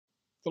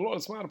The Lord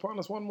has smiled upon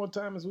us one more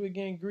time as we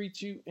again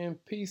greet you in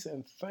peace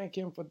and thank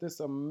Him for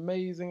this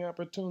amazing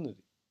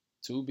opportunity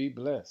to be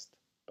blessed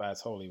by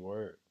His holy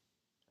word.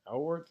 Our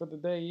word for the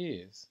day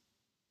is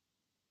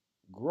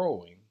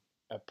growing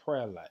a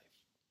prayer life.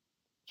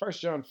 1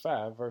 John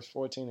 5, verse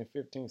 14 and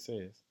 15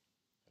 says,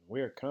 "And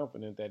we are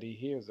confident that He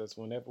hears us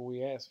whenever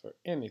we ask for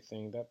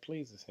anything that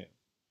pleases Him.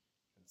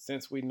 And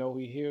since we know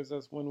He hears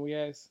us when we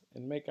ask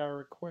and make our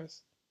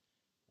requests,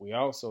 we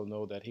also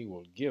know that He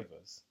will give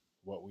us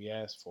what we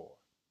ask for."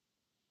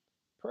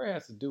 Prayer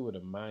has to do with a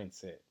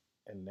mindset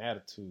and an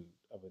attitude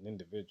of an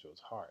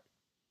individual's heart.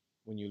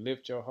 When you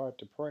lift your heart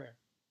to prayer,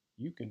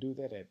 you can do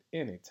that at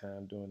any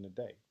time during the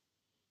day.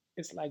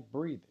 It's like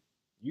breathing.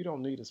 You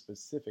don't need a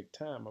specific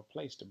time or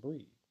place to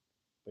breathe,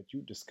 but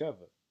you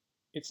discover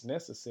it's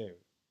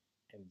necessary.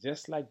 And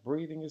just like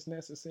breathing is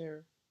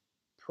necessary,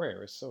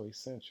 prayer is so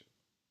essential,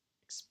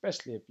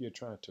 especially if you're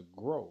trying to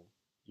grow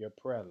your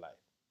prayer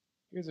life.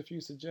 Here's a few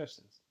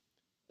suggestions.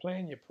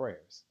 Plan your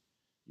prayers.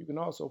 You can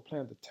also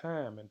plan the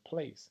time and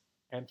place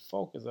and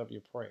focus of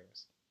your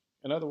prayers.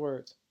 In other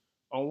words,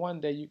 on one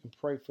day you can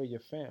pray for your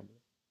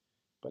family,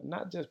 but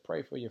not just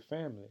pray for your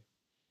family,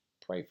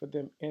 pray for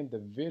them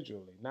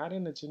individually, not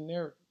in a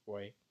generic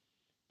way,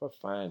 but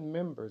find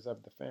members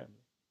of the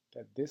family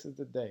that this is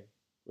the day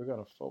we're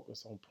going to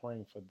focus on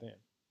praying for them.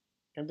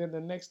 And then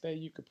the next day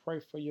you could pray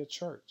for your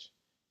church.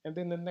 And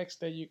then the next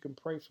day you can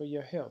pray for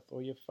your health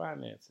or your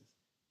finances.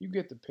 You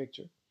get the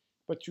picture.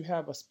 But you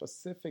have a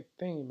specific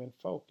theme and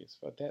focus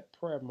for that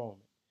prayer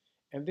moment.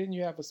 And then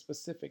you have a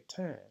specific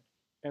time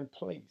and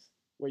place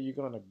where you're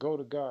going to go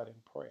to God in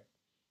prayer.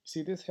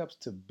 See, this helps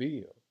to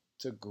build,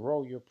 to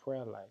grow your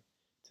prayer life,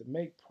 to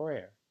make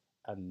prayer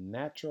a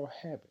natural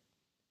habit,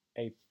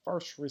 a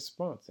first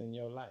response in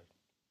your life.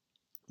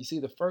 You see,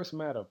 the first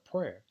matter of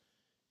prayer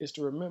is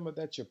to remember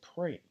that you're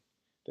praying,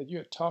 that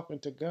you're talking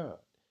to God,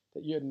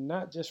 that you're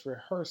not just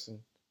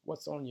rehearsing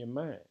what's on your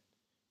mind.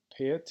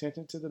 Pay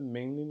attention to the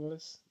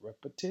meaningless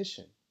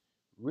repetition.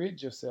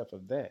 Rid yourself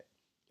of that.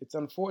 It's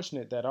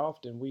unfortunate that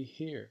often we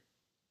hear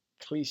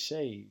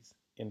cliches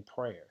in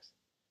prayers.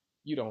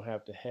 You don't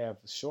have to have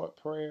short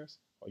prayers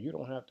or you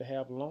don't have to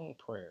have long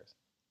prayers.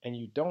 And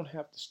you don't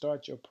have to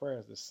start your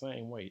prayers the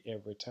same way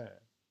every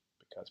time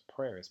because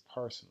prayer is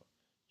personal.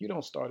 You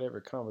don't start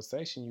every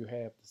conversation you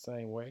have the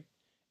same way.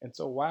 And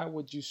so, why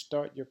would you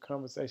start your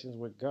conversations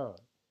with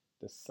God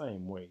the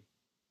same way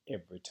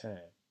every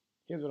time?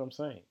 Here's what I'm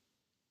saying.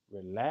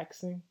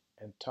 Relaxing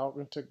and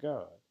talking to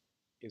God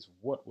is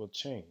what will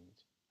change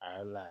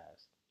our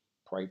lives.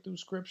 Pray through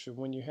Scripture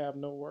when you have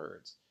no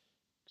words.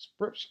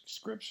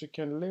 Scripture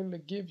can literally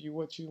give you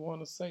what you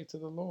want to say to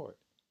the Lord.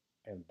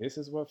 And this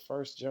is what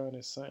 1 John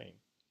is saying.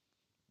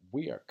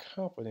 We are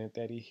confident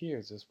that He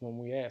hears us when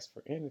we ask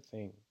for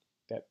anything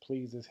that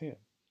pleases Him.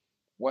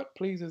 What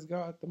pleases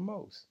God the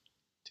most?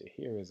 To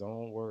hear His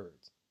own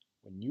words.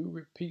 When you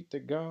repeat to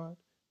God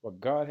what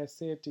God has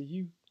said to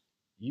you,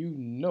 you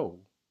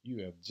know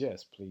you have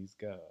just pleased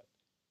God.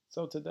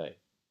 So today,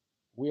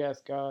 we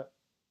ask God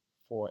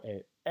for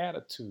an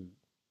attitude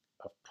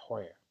of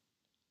prayer.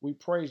 We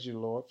praise you,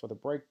 Lord, for the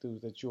breakthroughs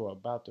that you are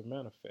about to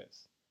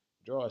manifest.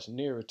 Draw us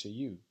nearer to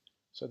you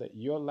so that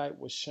your light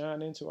will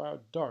shine into our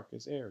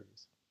darkest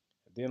areas.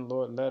 And then,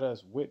 Lord, let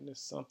us witness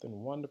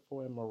something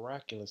wonderful and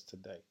miraculous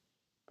today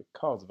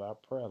because of our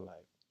prayer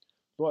life.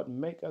 Lord,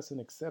 make us an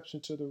exception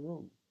to the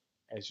rule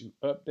as you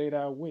update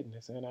our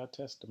witness and our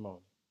testimony.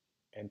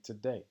 And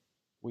today,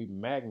 we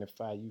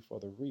magnify you for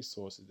the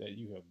resources that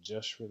you have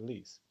just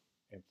released.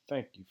 And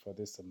thank you for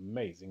this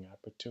amazing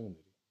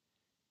opportunity.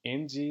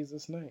 In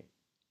Jesus' name,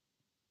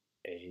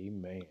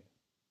 amen.